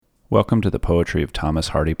Welcome to the Poetry of Thomas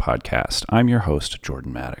Hardy podcast. I'm your host,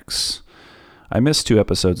 Jordan Maddox. I missed 2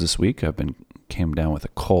 episodes this week. Came down with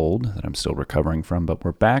a cold that I'm still recovering from, but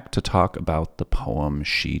we're back to talk about the poem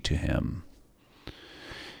She to Him.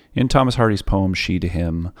 In Thomas Hardy's poem She to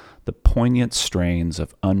Him, the poignant strains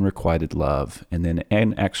of unrequited love and the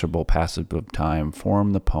inexorable passage of time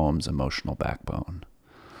form the poem's emotional backbone.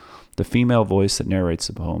 The female voice that narrates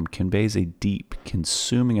the poem conveys a deep,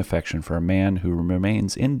 consuming affection for a man who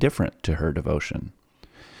remains indifferent to her devotion,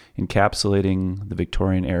 encapsulating the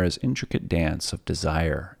Victorian era's intricate dance of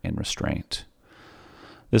desire and restraint.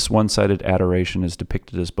 This one-sided adoration is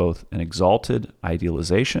depicted as both an exalted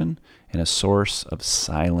idealization and a source of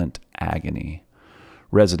silent agony,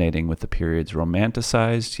 resonating with the period's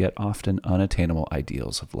romanticized yet often unattainable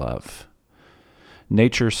ideals of love.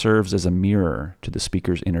 Nature serves as a mirror to the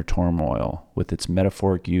speaker's inner turmoil, with its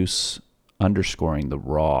metaphoric use underscoring the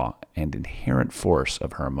raw and inherent force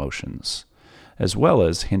of her emotions, as well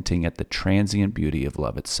as hinting at the transient beauty of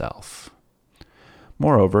love itself.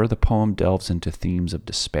 Moreover, the poem delves into themes of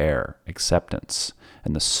despair, acceptance,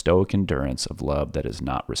 and the stoic endurance of love that is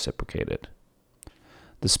not reciprocated.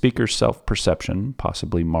 The speaker's self-perception,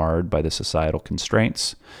 possibly marred by the societal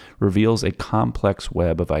constraints, reveals a complex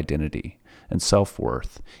web of identity and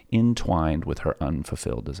self-worth entwined with her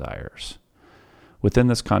unfulfilled desires. Within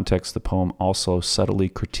this context, the poem also subtly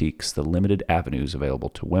critiques the limited avenues available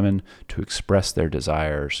to women to express their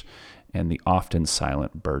desires and the often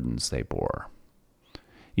silent burdens they bore.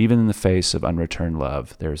 Even in the face of unreturned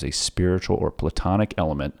love, there is a spiritual or platonic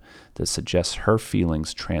element that suggests her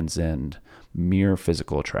feelings transcend mere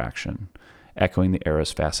physical attraction, echoing the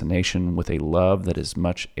era's fascination with a love that is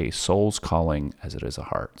much a soul's calling as it is a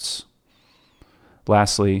heart's.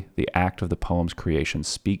 Lastly, the act of the poem's creation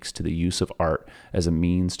speaks to the use of art as a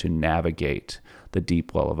means to navigate the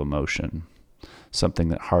deep well of emotion, something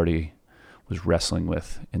that Hardy was wrestling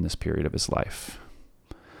with in this period of his life.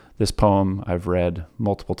 This poem I've read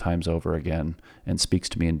multiple times over again and speaks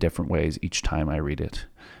to me in different ways each time I read it.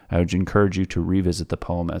 I would encourage you to revisit the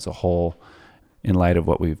poem as a whole in light of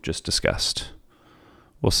what we've just discussed.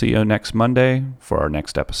 We'll see you next Monday for our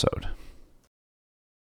next episode.